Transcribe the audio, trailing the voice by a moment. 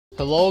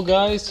Hello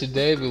guys,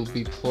 today we'll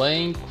be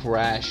playing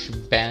Crash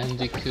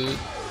Bandicoot,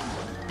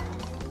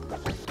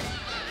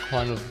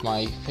 one of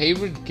my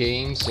favorite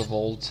games of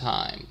all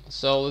time.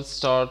 So let's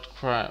start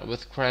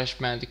with Crash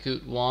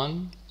Bandicoot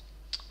 1.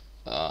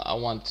 I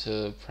want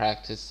to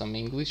practice some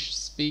English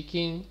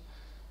speaking,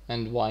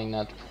 and why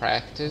not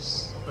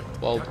practice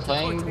while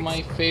playing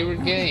my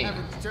favorite game?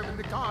 Haven't determined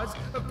the cause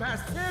of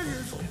past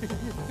failures.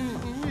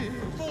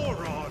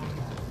 Moron!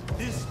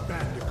 This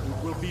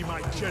Bandicoot will be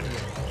my general.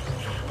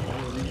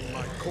 I'll lead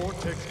my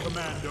Cortex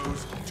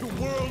commandos to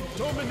world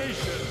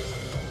domination.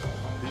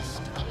 This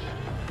time,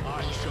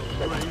 I shall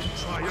reign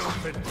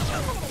triumphant.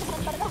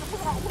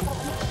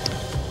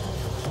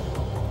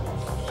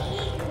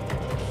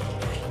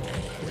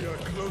 We are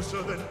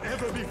closer than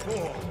ever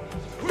before.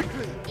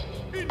 Quickly,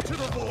 into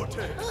the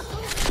vortex.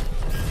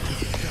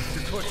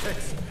 Dr.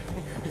 Cortex,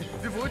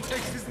 the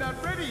vortex is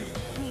not ready.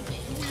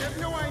 We have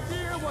no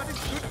idea what it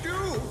could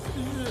do.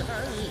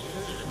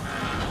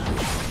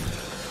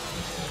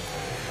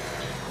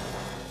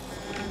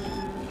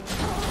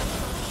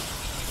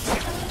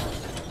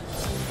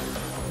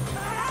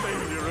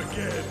 Failure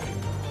again.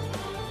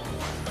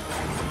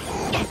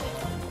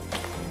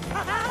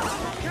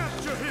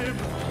 Capture him!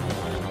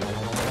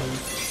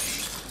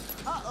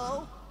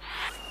 Uh-oh.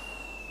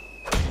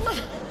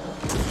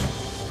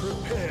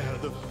 Prepare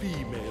the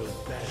female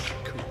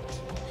Bandicoot.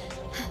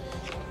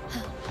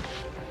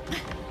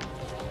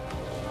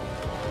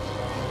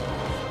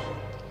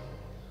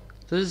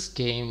 This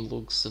game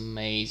looks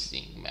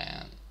amazing,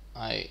 man.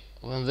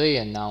 When they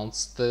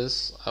announced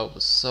this, I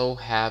was so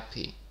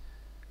happy.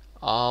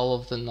 All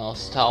of the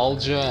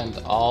nostalgia and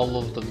all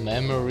of the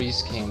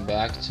memories came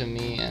back to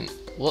me, and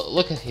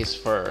look at his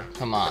fur,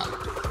 come on.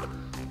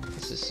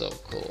 This is so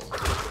cool.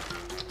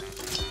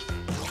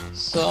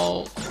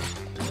 So,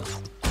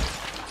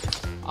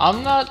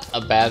 I'm not a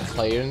bad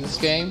player in this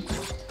game.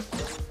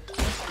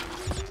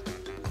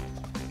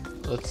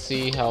 Let's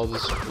see how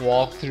this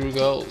walkthrough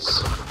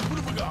goes.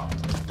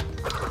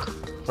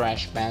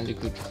 Crash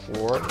Bandicoot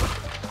 4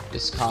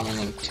 is coming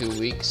in 2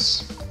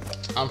 weeks.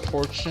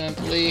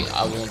 Unfortunately,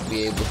 I won't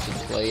be able to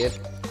play it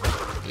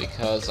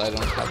because I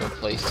don't have a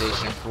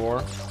PlayStation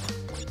 4.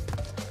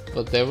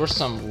 But there were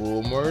some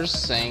rumors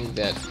saying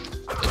that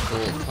it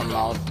will come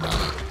out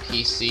on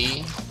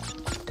PC,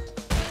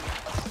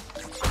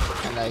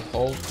 and I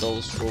hope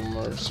those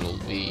rumors will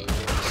be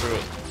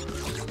true.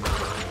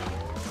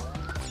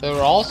 There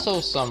were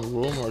also some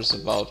rumors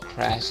about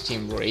Crash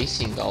Team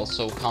Racing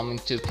also coming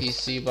to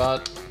PC,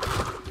 but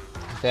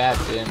that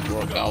didn't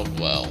work out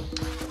well.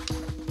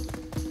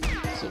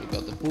 So we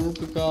got the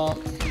Burbuga,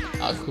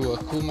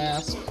 Aku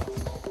mask.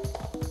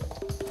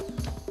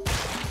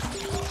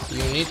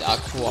 You need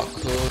Aku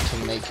to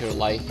make your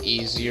life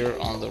easier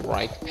on the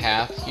right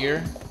path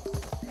here.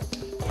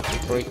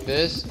 You break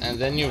this and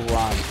then you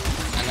run.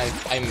 And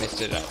I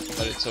messed it up,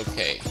 but it's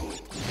okay.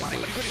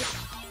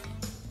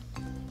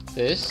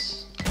 This.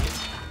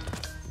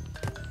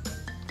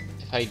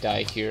 If I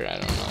die here, I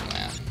don't know,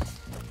 man.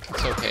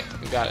 It's okay,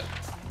 we got it.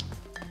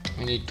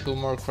 We need 2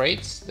 more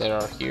crates that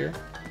are here.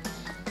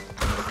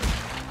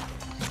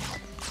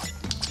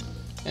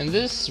 In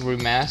this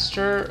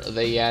remaster,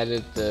 they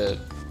added the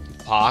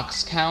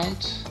box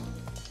count.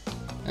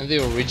 In the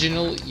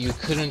original, you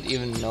couldn't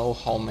even know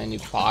how many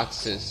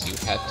boxes you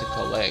had to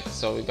collect.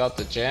 So we got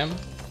the gem.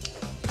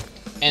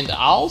 And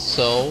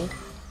also,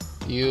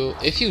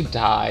 if you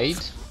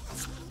died,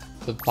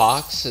 the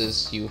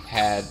boxes you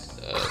had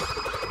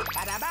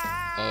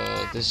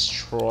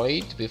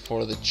destroyed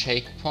before the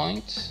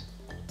checkpoint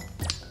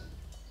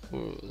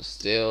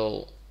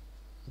still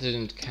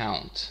didn't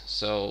count.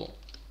 So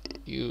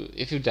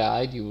if you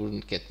died, you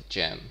wouldn't get the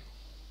gem.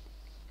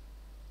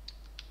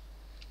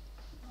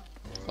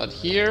 But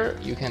here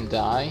you can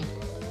die,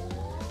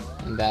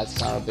 and that's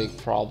not a big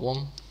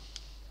problem.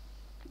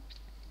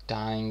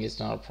 Dying is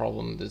not a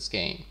problem in this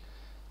game.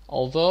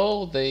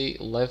 Although they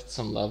left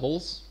some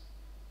levels,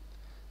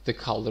 the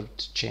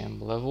colored gem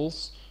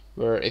levels,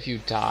 where if you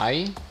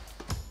die,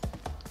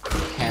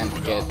 you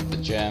can't get the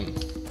gem.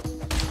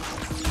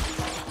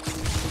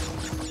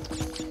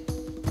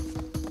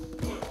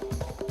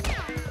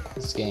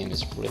 This game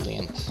is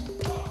brilliant.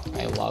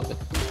 I love it.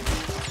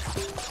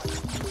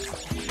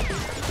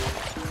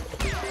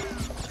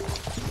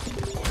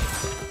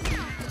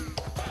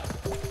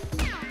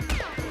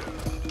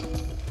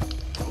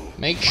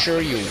 Make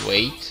sure you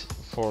wait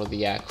for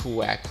the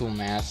Aku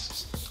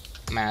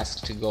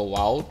mask to go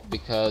out,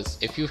 because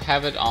if you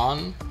have it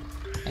on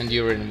and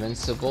you're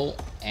invincible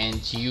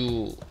and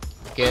you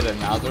get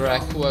another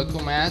Aku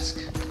mask,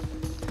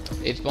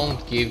 it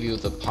won't give you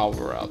the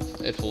power up.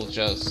 It will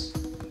just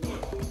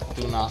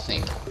do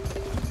nothing.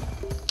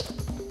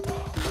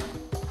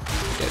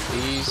 Get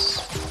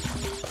these.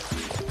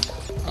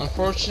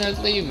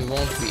 Unfortunately, we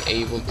won't be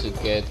able to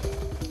get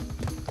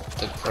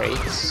the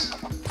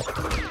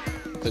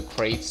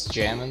crates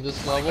gem in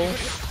this level,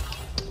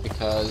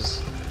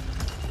 because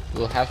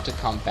We'll have to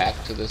come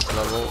back to this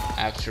level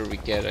after we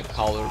get a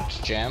colored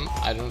gem.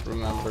 I don't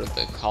remember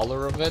the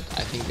color of it.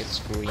 I think it's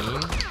green.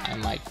 I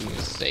might be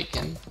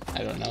mistaken.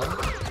 I don't know.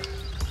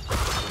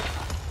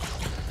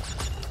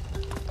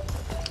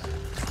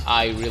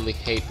 I really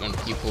hate when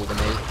people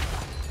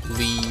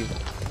leave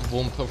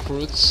Wumpa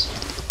fruits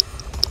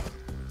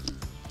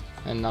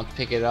and not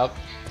pick it up.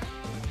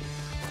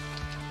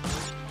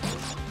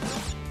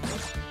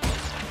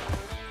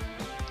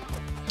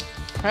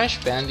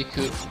 Crash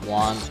Bandicoot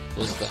 1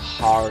 was the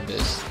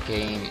hardest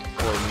game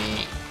for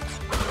me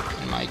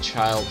in my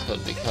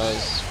childhood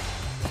because,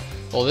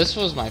 well, this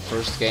was my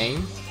first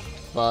game,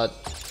 but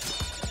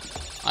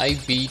I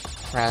beat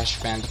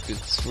Crash Bandicoot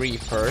 3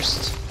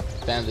 first,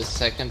 then the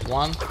second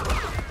one,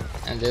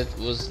 and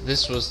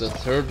this was the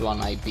third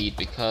one I beat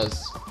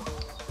because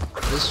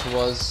this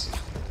was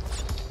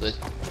the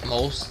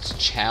most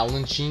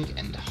challenging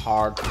and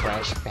hard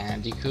Crash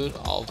Bandicoot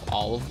of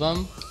all of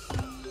them.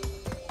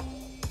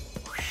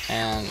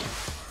 And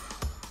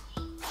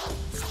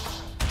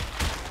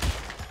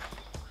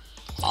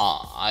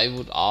I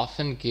would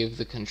often give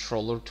the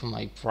controller to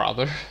my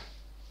brother,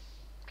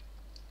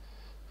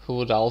 who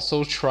would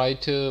also try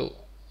to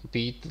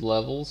beat the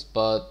levels,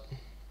 but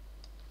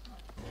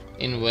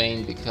in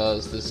vain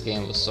because this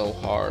game was so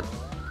hard.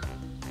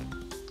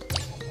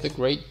 The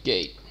Great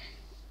Gate.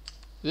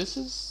 This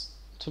is,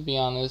 to be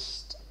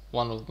honest,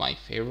 one of my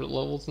favorite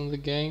levels in the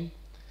game.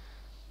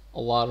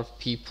 A lot of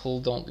people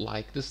don't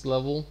like this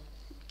level,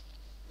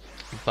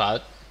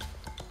 but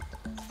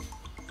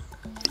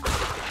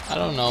I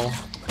don't know,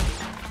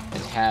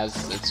 it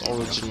has its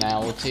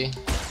originality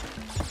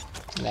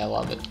and I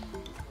love it.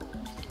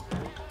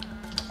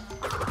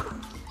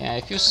 Yeah,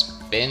 if you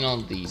spin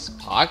on these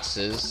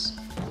boxes,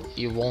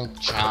 you won't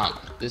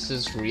jump. This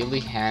is really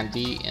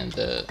handy in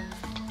the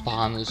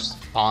bonus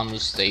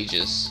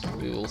stages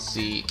we will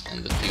see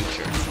in the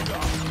future.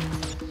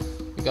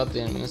 We got the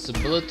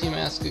invincibility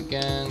mask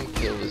again,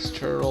 kill these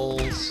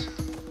turtles.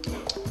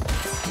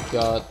 We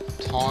got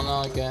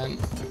Tawna again.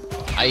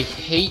 I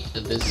hate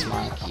these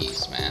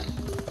monkeys, man.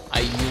 I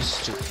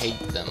used to hate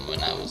them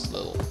when I was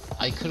little.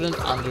 I couldn't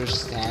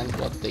understand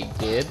what they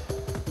did.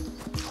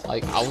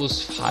 Like, I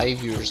was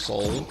 5 years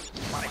old.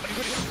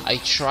 I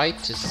tried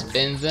to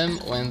spin them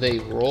when they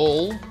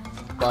roll,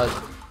 but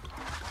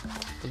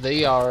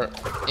they are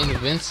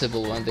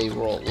invincible when they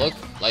roll. Look,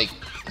 like,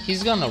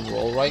 he's gonna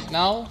roll right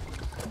now,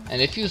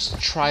 and if you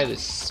try to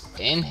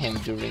spin him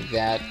during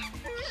that,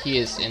 he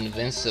is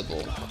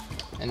invincible.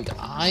 And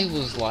I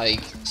was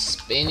like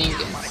spinning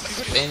and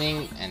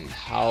spinning, and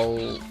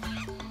how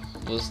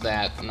was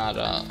that not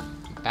a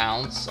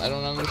bounce? I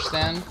don't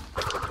understand.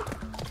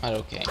 But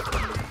okay.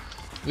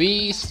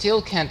 We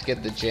still can't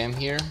get the gem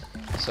here,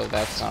 so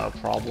that's not a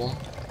problem.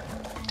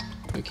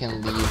 We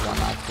can leave on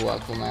Aku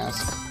Aku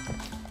mask.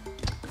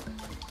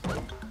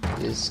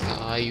 This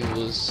guy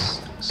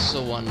was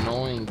so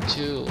annoying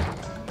too.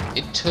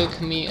 It took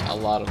me a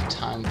lot of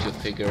time to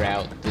figure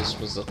out this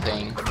was a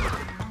thing.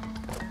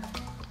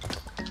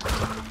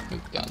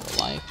 We've got a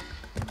life.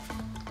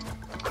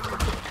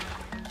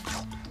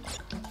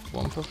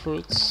 Wumpa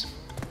fruits.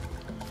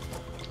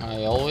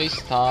 I always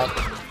thought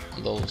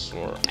those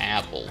were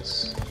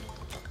apples.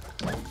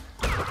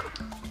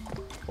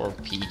 Or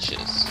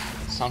peaches.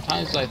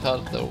 Sometimes I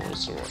thought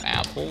those were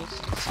apples,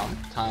 and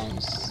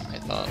sometimes I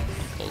thought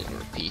those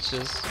were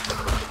peaches.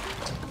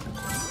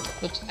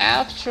 But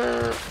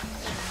after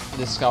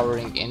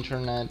discovering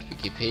internet,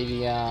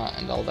 Wikipedia,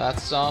 and all that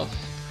stuff,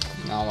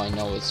 now I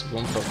know it's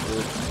Wumpa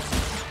fruit.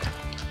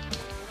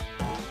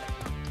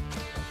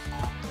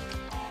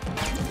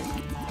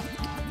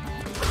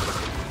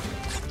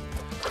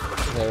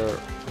 There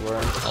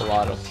weren't a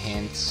lot of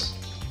hints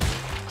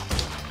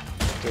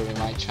during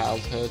my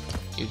childhood.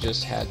 You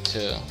just had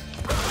to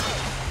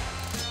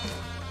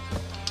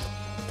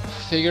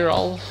figure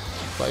all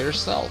by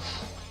yourself.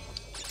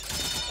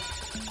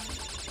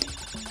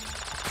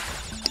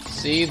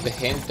 See the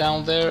hint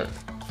down there?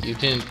 You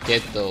didn't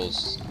get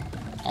those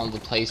on the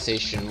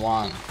PlayStation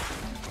 1.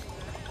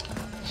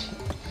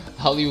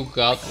 All you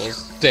got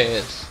was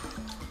this.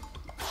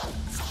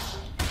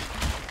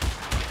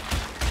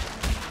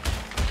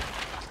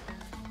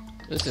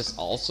 This is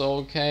also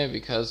okay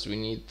because we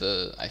need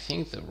the, I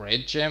think the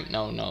red gem.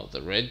 No,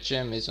 the red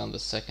gem is on the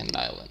second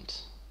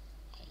island.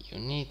 You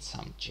need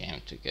some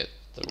gem to get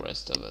the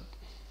rest of it.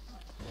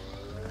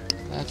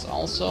 That's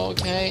also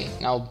okay.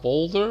 Now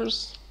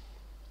boulders.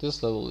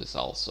 This level is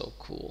also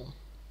cool.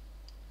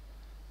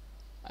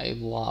 I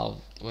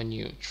love when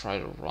you try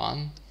to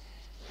run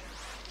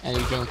and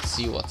you don't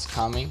see what's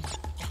coming.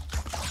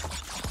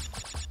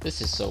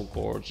 This is so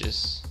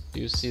gorgeous. Do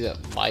you see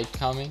that light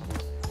coming?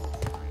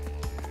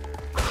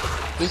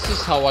 This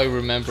is how I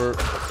remember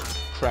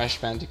Crash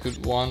Bandicoot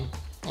 1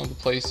 on the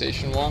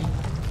PlayStation 1.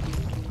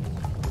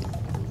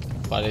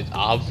 But it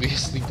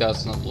obviously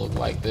does not look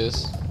like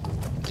this.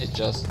 It's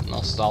just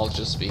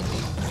nostalgia speaking.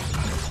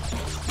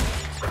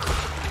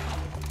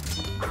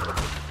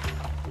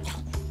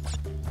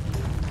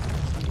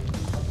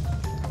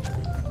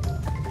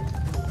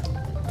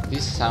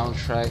 These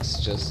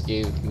soundtracks just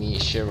gave me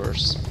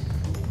shivers.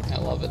 I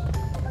love it.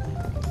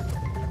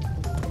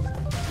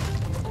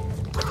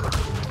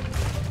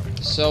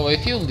 So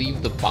if you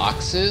leave the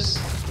boxes,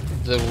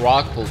 the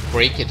rock will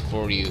break it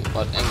for you,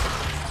 but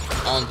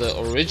on the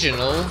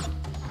original,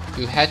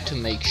 you had to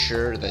make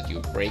sure that you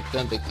break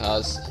them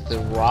because the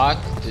rock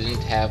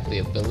didn't have the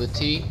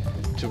ability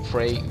to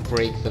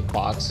break the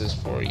boxes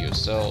for you.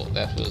 So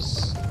that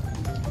was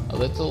a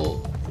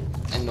little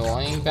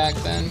annoying back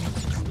then,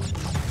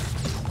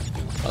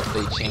 but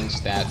they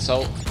changed that.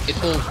 So it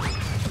will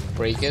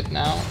break it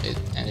now,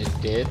 and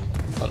it did,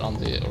 but on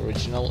the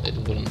original it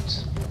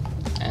wouldn't.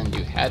 And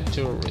you had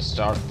to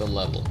restart the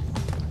level.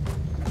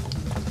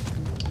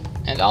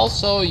 And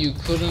also you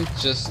couldn't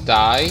just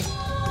die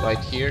right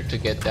here to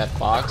get that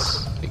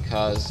box,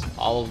 because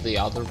all of the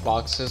other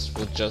boxes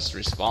would just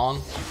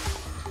respawn.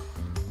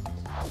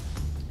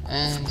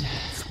 And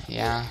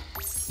yeah,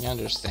 you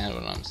understand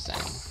what I'm saying.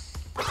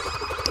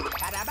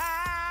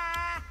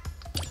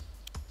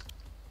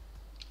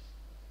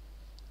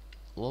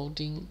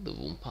 Loading the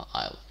Wumpa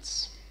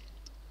Islands.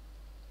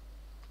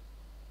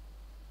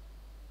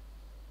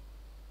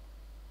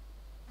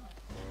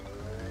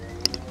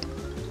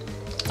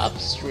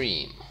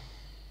 Upstream.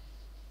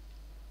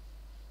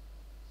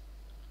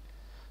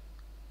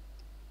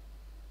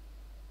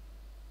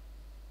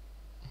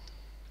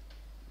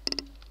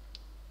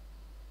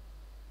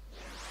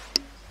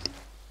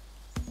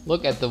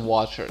 Look at the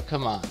water,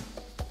 come on.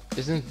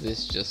 Isn't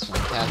this just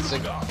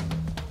fantastic?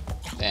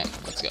 Damn,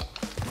 let's go.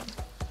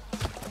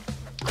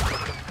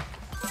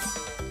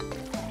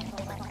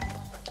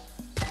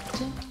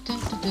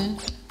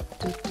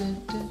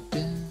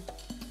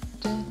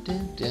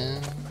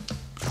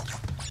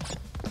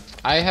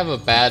 I have a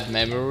bad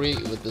memory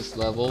with this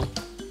level.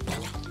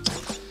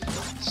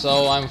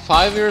 So I'm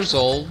 5 years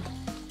old,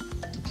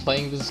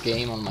 playing this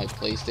game on my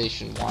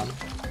PlayStation 1.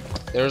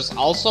 There's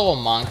also a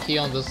monkey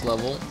on this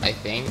level, I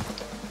think.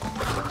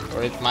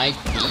 Or it might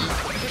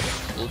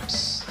be...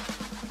 Oops.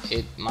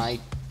 It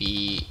might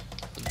be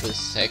the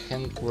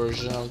second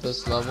version of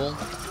this level.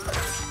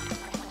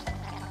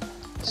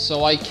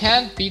 So I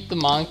can't beat the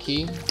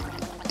monkey.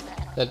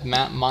 That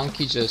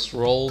monkey just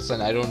rolls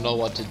and I don't know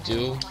what to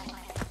do.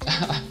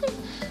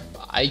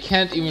 I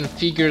can't even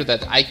figure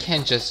that I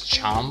can just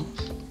jump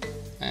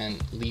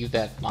and leave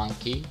that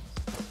monkey.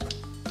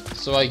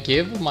 So I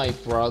give my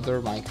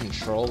brother my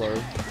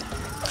controller,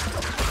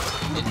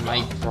 and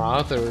my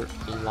brother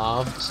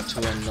loved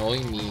to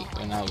annoy me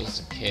when I was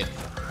a kid.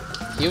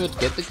 He would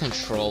get the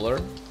controller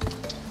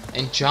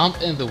and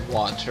jump in the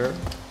water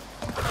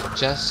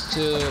just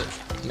to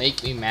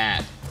make me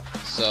mad.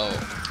 So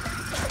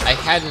I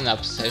had an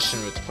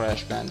obsession with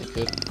Crash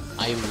Bandicoot.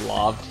 I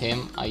loved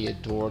him, I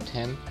adored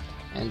him,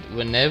 and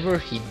whenever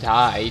he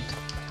died,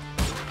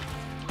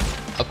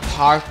 a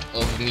part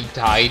of me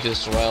died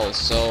as well.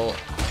 So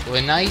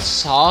when I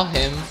saw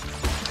him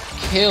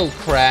kill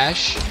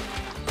Crash,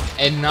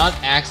 and not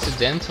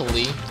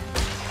accidentally,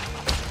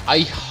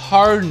 I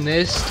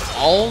harnessed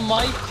all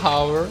my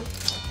power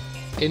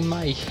in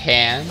my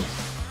hand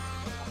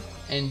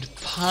and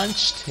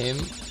punched him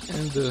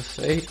in the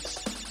face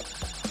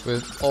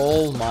with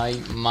all my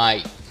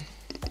might.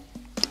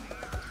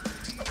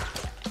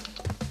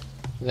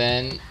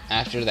 Then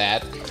after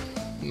that,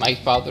 my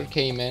father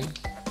came in.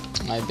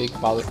 My big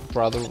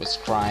brother was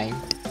crying.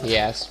 He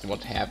asked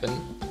what happened.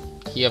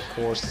 He of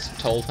course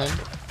told him.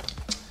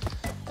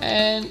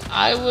 And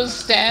I was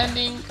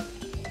standing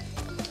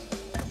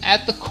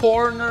at the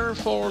corner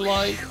for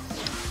like,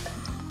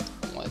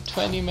 what,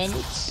 20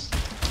 minutes?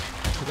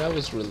 That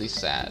was really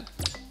sad.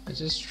 I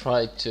just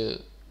tried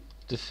to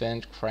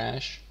defend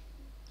Crash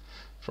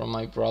from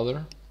my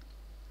brother.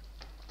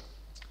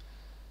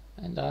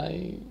 And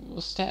I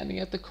was standing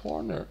at the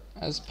corner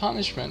as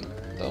punishment.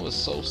 That was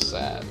so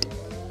sad.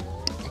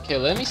 Okay,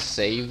 let me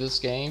save this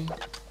game.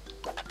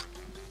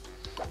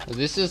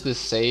 This is the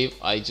save.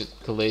 I just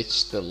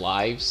glitched the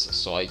lives,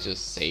 so I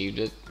just saved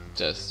it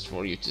just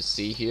for you to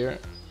see here.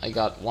 I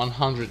got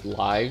 100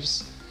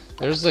 lives.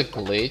 There's a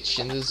glitch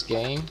in this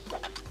game,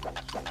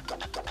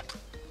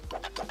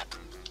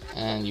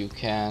 and you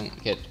can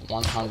get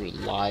 100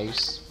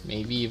 lives,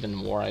 maybe even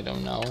more, I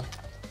don't know.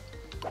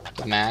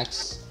 The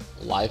max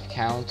life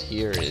count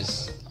here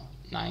is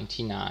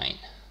 99.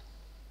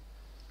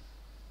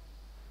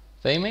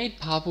 They made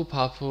Papu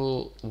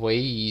Papu way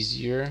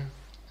easier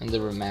in the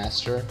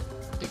remaster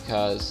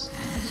because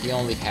he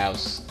only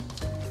has...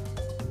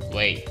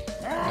 Wait,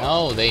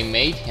 no, they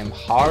made him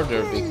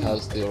harder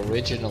because the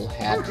original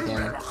had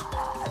him...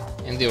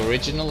 In the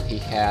original he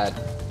had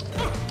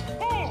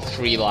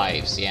 3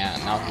 lives, yeah,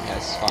 now he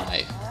has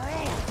 5.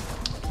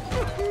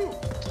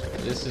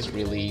 This is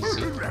really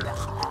easy.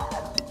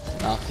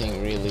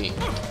 Nothing really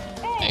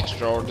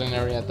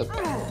extraordinary at the...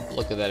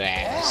 Look at that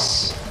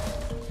ass.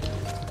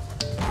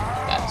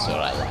 That's what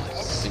I like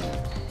to see.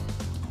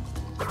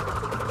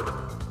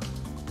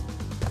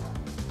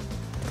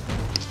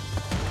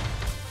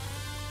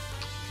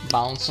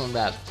 Bounce on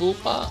that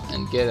fupa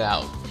and get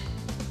out.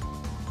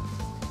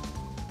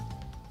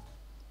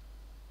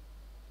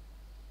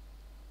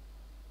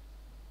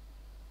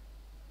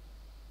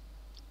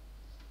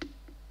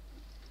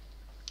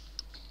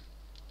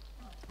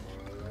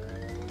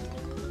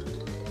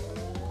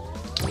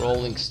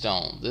 Rolling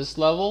Stone. This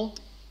level,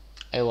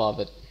 I love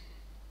it.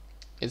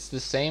 It's the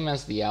same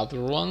as the other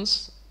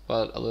ones,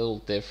 but a little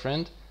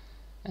different.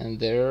 And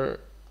there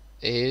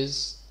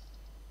is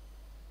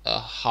a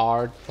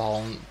hard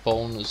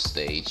bonus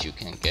stage you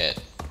can get.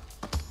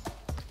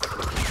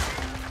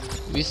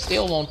 We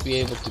still won't be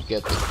able to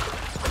get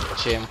the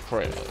gem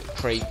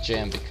crate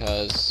gem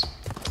because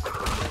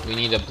we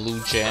need a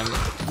blue gem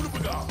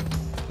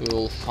we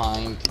will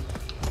find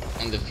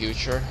in the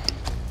future.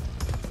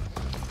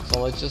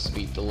 So let's just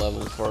beat the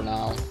level for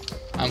now.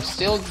 I'm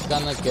still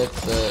gonna get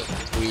the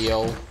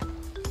Rio.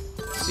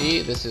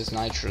 See, this is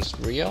Nitrous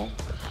Rio,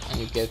 and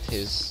you get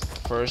his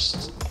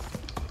first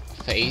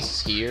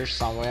face here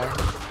somewhere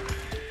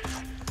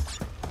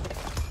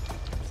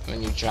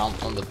when you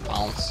jump on the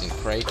bouncing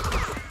crate.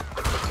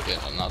 You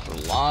get another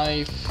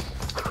life.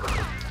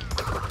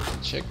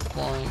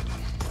 Checkpoint.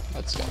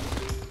 Let's go.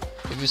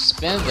 If you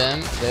spin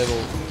them, they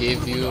will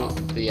give you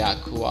the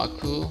Aku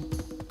Aku.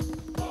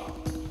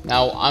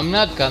 Now, I'm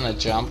not gonna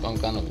jump, I'm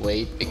gonna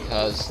wait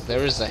because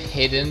there is a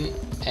hidden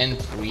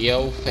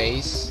Rio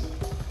face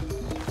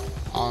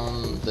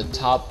on the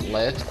top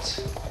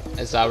left,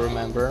 as I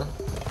remember,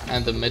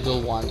 and the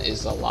middle one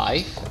is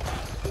alive.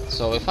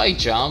 So if I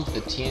jump,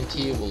 the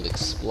TNT will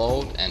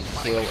explode and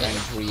kill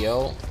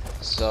Rio.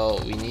 So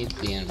we need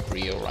the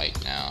Rio right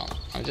now.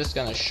 I'm just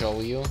gonna show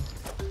you.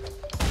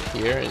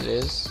 Here it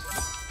is.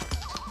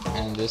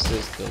 And this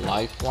is the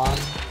life one.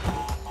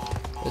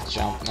 Let's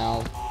jump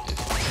now.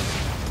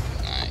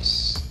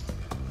 Nice.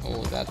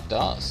 Oh, that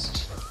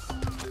dust.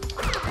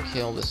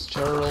 Kill this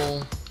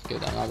turtle.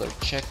 Get another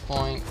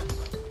checkpoint.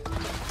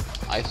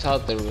 I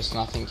thought there was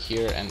nothing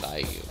here and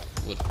I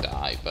would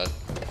die, but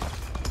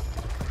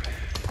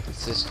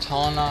this is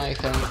Tona, I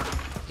think.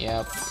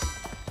 Yep.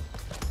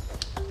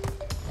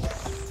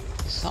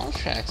 The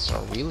soundtracks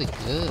are really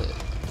good.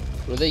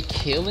 Were they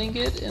killing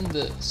it in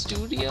the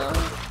studio?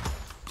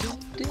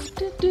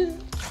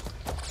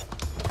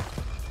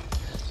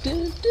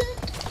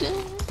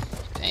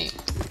 Dang.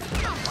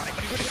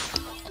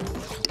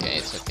 Okay,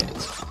 it's okay.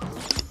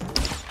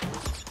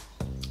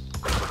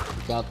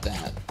 Got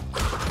that.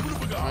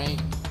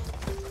 Alright.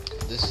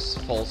 This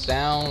falls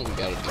down. We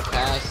gotta be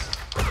fast.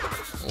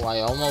 Oh,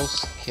 I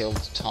almost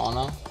killed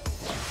Tana.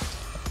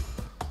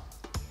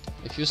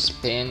 If you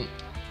spin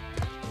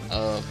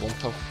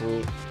Wumpa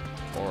fruit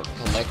or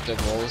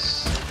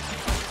collectibles,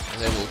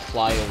 they will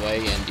fly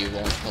away and you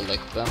won't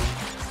collect them.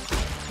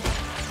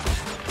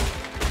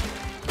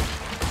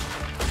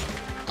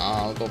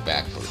 I'll go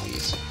back for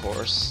these, of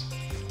course.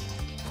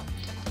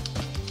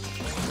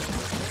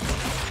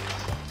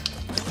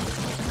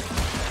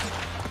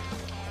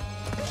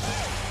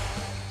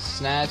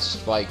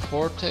 Snatched by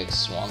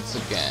Cortex once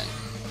again.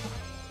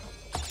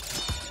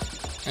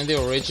 And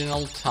the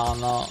original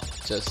Tana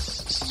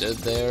just stood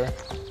there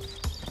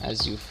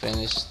as you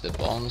finished the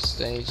bonus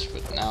stage,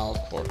 but now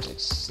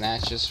Cortex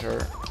snatches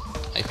her.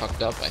 I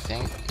fucked up, I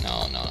think.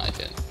 No, I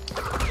didn't.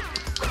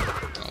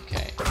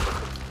 Okay.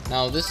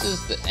 Now this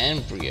is the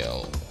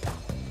embryo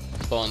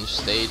bonus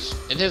stage.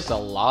 It is a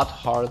lot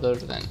harder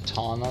than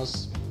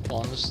Tana's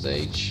bonus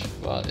stage,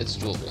 but it's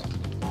doable.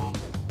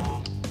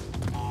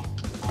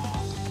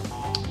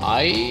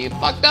 I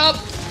fucked up!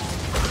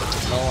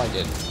 No, I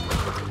didn't.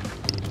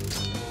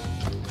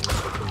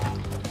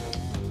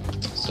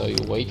 So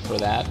you wait for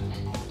that.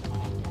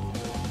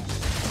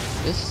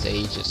 This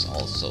stage is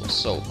also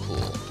so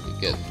cool. You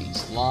get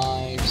these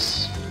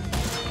lives.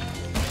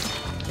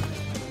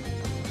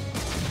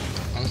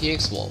 And he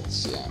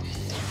explodes, yeah.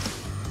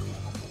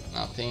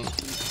 Nothing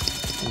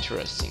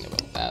interesting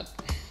about that.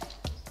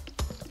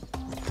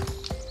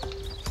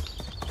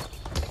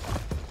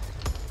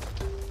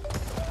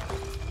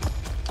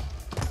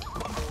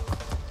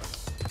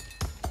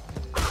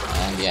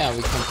 And yeah,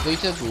 we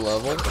completed the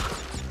level.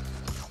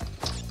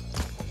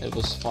 It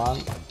was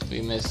fun.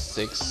 We missed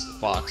 6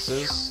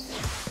 boxes,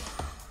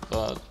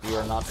 but we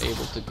are not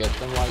able to get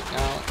them right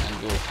now,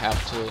 and we'll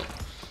have to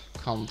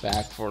come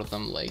back for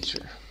them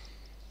later.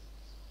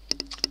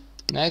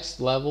 Next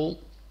level,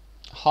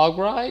 Hog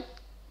Ride.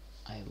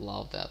 I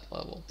love that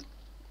level.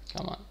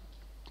 Come on,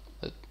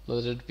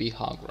 let it be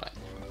Hog Ride.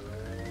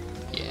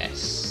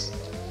 Yes,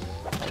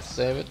 I'll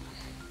save it.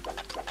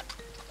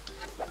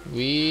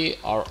 We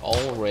are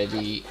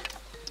already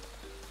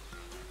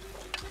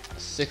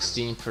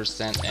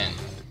 16% in.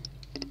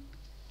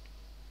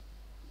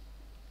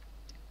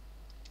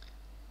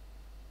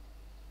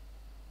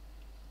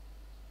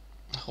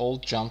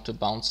 Hold jump to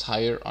bounce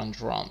higher on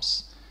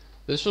drums.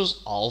 This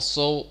was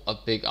also a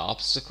big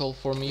obstacle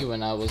for me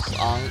when I was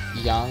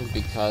young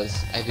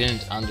because I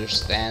didn't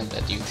understand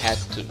that you had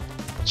to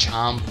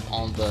jump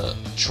on the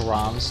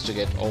drums to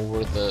get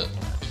over the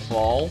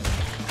fall.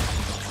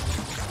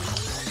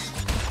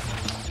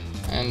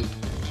 And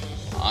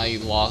I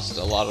lost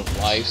a lot of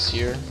lives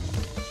here.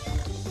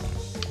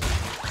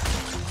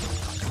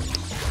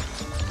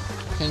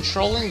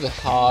 Controlling the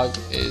hog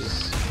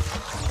is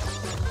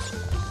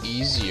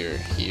easier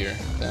here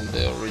than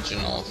the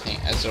original thing,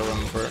 as I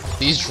remember.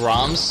 These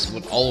drums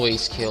would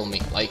always kill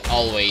me, like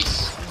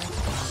always.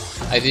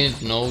 I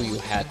didn't know you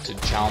had to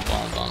jump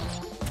on them.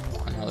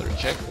 Another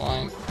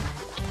checkpoint.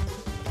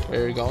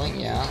 Where are you going?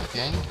 Yeah,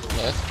 okay.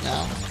 Left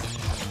now.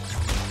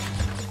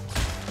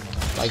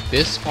 Like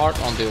this part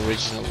on the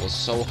original was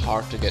so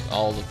hard to get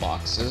all the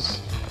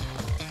boxes.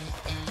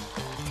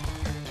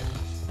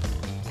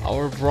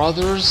 Our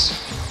brothers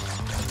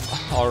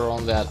are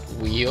on that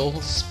wheel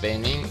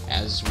spinning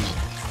as we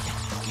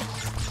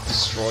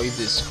destroy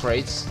these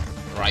crates.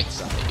 Right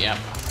side, yeah.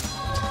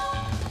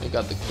 We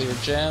got the clear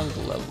gem,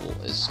 the level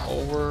is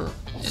over,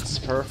 it's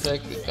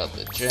perfect, we got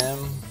the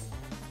gem.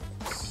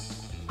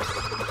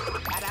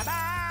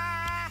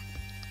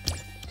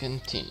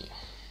 Continue.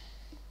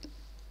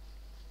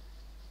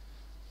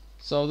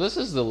 So this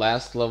is the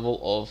last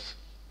level of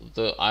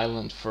the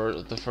island,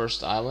 for the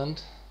first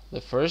island.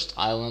 The first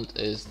island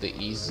is the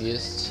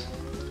easiest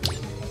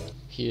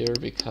here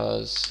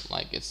because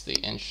like it's the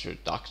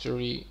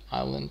introductory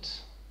island.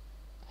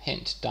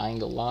 Hint,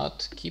 dying a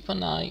lot. Keep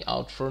an eye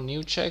out for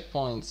new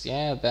checkpoints.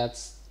 Yeah,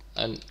 that's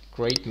a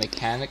great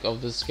mechanic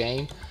of this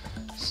game.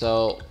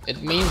 So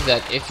it means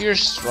that if you're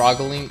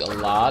struggling a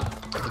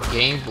lot, the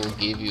game will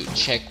give you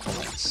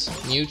checkpoints,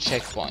 new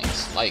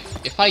checkpoints. Like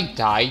if I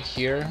died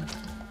here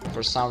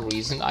for some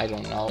reason, I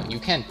don't know, you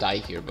can't die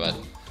here, but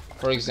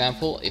for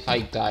example, if I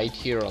died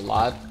here a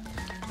lot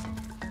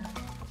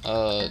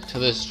to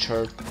this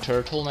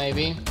turtle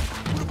maybe,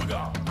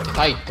 if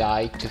I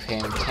died to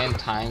him 10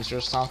 times or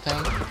something,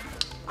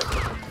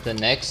 the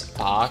next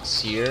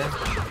box here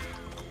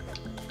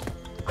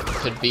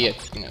could be a,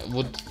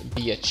 would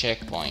be a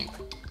checkpoint.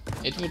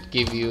 It would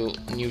give you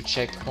new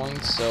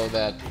checkpoints so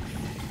that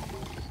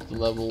the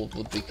level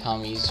would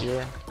become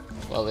easier.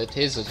 Well, it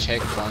is a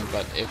checkpoint,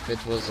 but if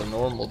it was a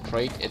normal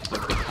crate, it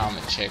would become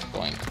a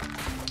checkpoint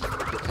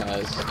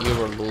because you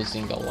were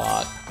losing a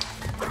lot.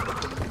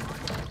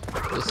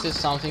 This is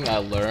something I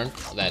learned,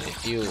 that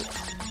if you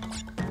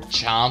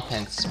jump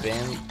and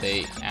spin,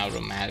 they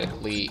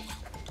automatically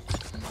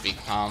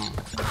become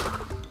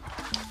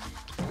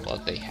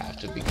what they have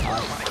to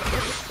become.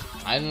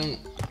 I don't...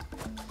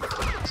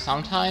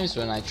 Sometimes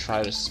when I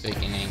try to speak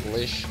in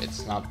English,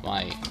 it's not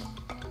my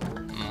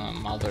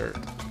mother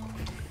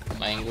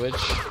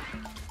language.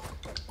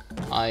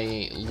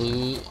 I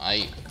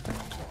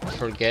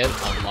forget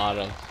a lot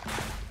of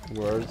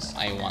words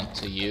I want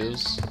to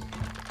use.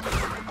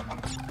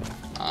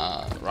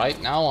 Right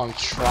now I'm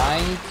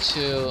trying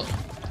to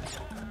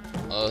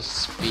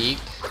speak.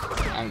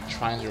 I'm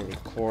trying to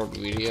record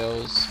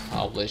videos,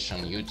 publish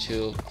on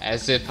YouTube,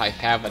 as if I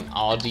have an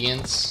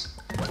audience,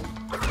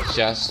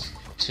 just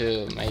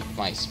to make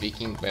my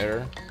speaking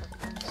better.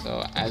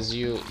 So as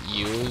you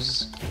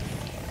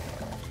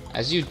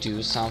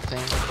do something,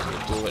 and you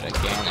do it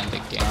again and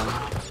again,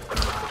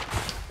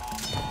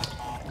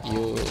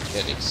 you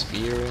get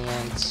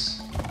experience,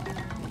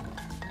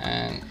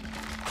 and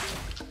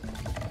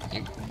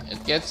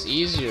it gets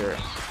easier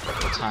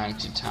time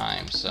to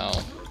time. So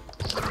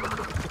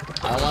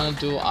I want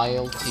to do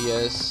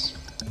IELTS.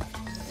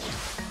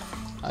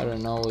 I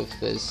don't know if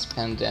this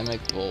pandemic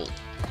will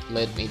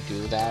let me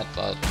do that,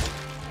 but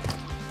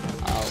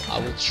I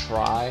will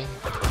try.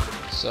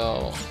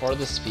 So for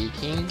the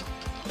speaking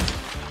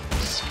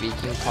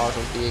part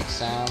of the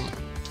exam,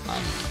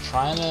 I'm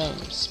trying to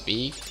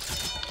speak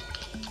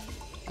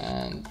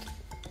and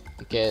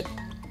get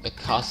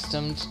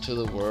accustomed to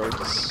the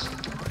words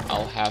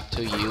I'll have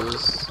to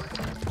use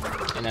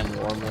in a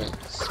normal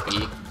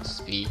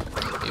speak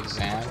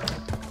exam.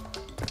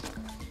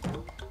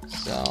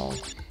 So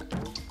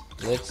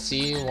let's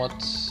see what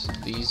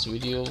these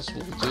videos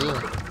will do.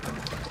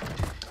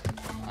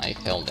 I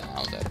fell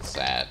down, that's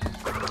sad.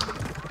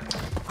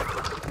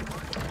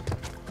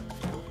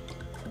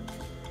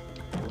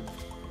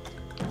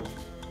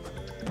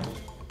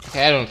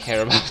 Okay, I don't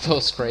care about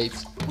those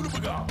crates.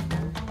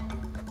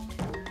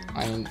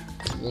 I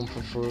won't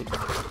prefer.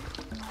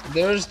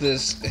 There's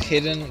this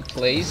hidden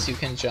place you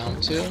can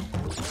jump to.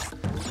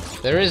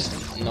 There is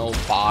no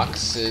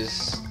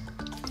boxes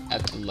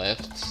at the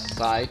left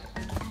side.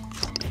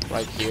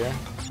 Right here,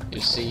 you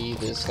see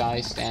this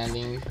guy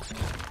standing.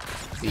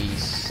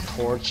 These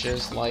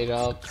torches light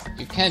up.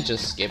 You can't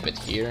just skip it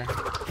here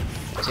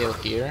till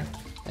here.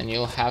 Then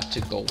you'll have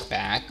to go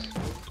back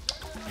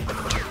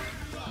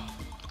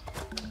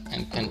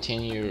and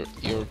continue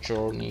your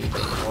journey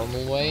the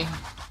normal way.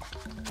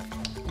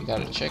 You got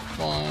a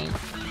checkpoint.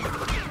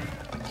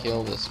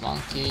 Kill this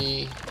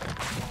monkey.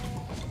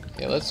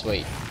 Okay, let's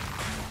wait.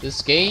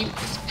 This game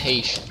is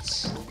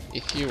patience.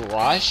 If you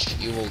rush,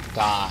 you will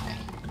die.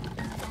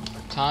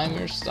 Time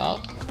your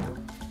stuff.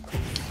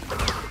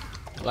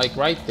 Like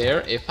right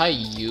there, if I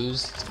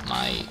used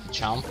my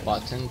jump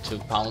button to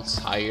bounce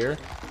higher,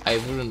 I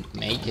wouldn't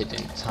make it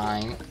in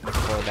time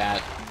for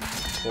that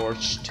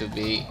torch to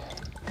be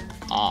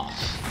off.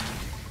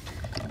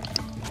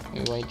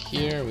 We wait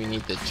here, we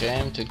need the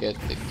gem to get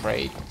the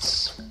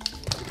crates.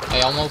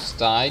 I almost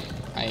died.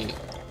 I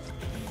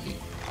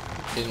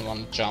didn't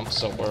want to jump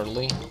so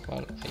early,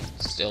 but I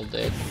still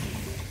did.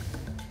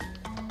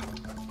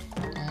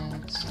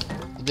 And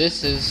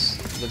this is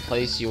the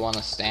place you want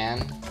to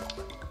stand.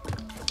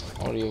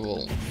 or you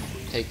will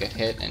take a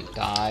hit and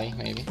die,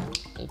 maybe.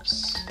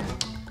 Oops.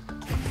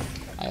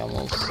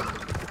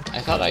 I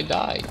thought I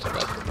died,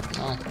 but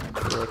no,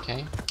 you're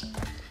okay.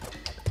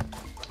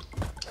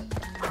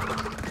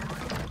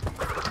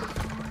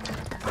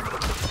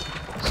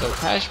 So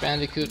Crash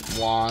Bandicoot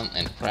 1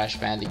 and Crash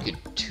Bandicoot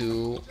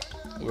 2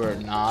 were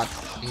not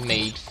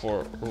made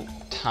for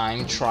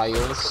time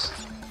trials,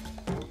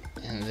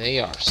 and they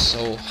are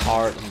so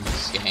hard in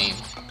this game.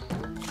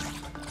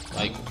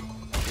 Like,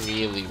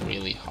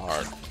 really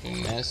hard.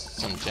 We missed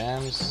some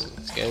gems.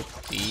 Let's get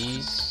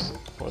these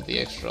for the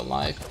extra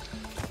life.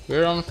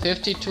 We're on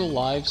 52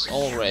 lives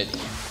already.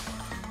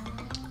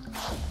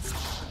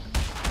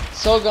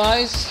 So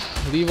guys,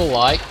 leave a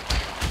like.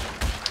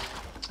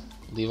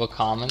 Leave a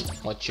comment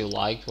what you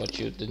liked, what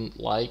you didn't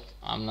like.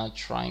 I'm not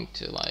trying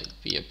to like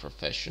be a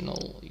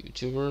professional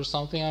YouTuber or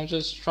something. I'm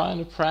just trying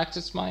to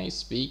practice my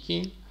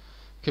speaking,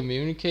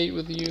 communicate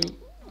with you,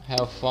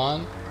 have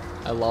fun.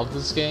 I love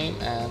this game,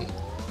 and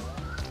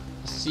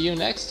see you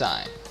next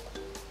time.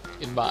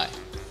 Goodbye.